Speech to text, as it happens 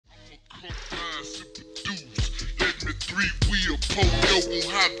Polio on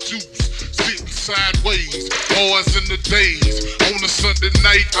hot juice, sitting sideways, boys in the days. On a Sunday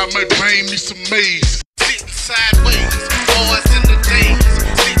night, I might bring me some maize. Sitting sideways, boys in the days.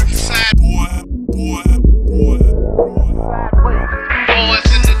 Sitting sideways, boys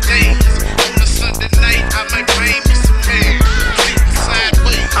in the days. On a Sunday night, I might bring me some maize. Sitting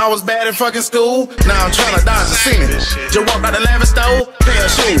sideways. I was bad at fucking school, now I'm tryna dodge the Sittin. Just walked out the lavish store, pay a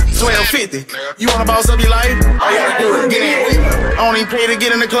shoe, $12.50. You wanna boss up your life? All you gotta do is get in with me. I don't even pay to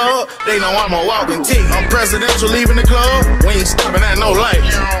get in the club, they know I'm a walking tick. I'm presidential leaving the club, we ain't stopping at no light.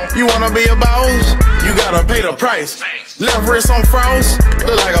 You wanna be a boss? You gotta pay the price. Left wrist on frost,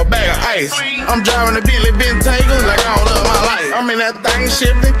 look like a bag of ice. I'm driving a Bentley Bentayga like I don't love my life. I'm in that thing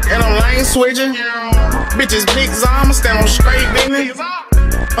shifting, and I'm lane switching. Bitches big Zama, stand on straight business.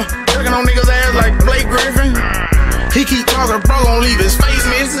 Looking on niggas' ass like Blake Griffin. He keep talking, bro, gon' leave his face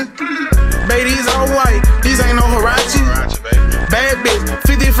missing. Baby, these all white, these ain't no Hirachi. Bad bitch,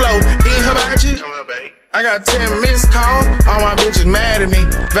 50 flow, in Hibachi. I got 10 missed calls, all my bitches mad at me.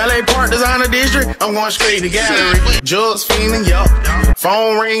 Valet Park Designer District, I'm going straight to gallery. Jugs fiending, yup.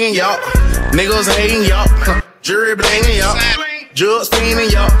 Phone ringing, yup. Niggas hating, yup. Jury blinging, yup. Jugs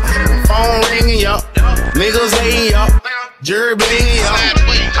fiending, yup. Phone ringing, yup. Niggas hating, yup. Jury blinging, yup.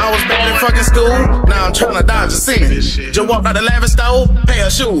 I was bad at fucking school, now I'm tryna dodge the Sittin. Just walked out the lavish store, pay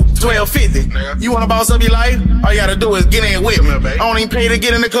a shoe, $12.50. You wanna boss up your life? All you gotta do is get in with me. I don't even pay to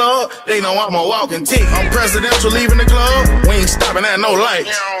get in the club, they know I'm a walking tick. I'm presidential leaving the club, we ain't stopping at no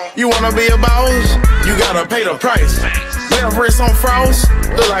lights. You wanna be a boss? You gotta pay the price. Left wrist on frost,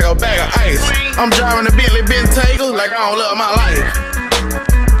 look like a bag of ice. I'm driving a Bentley Bentayga like I don't love my life.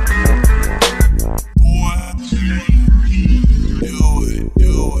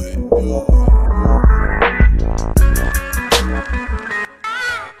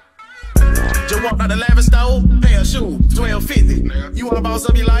 Just walked out the lavish store, pay a shoe, $12.50. You wanna boss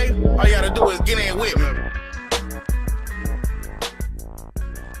up your life? All you gotta do is get in with me.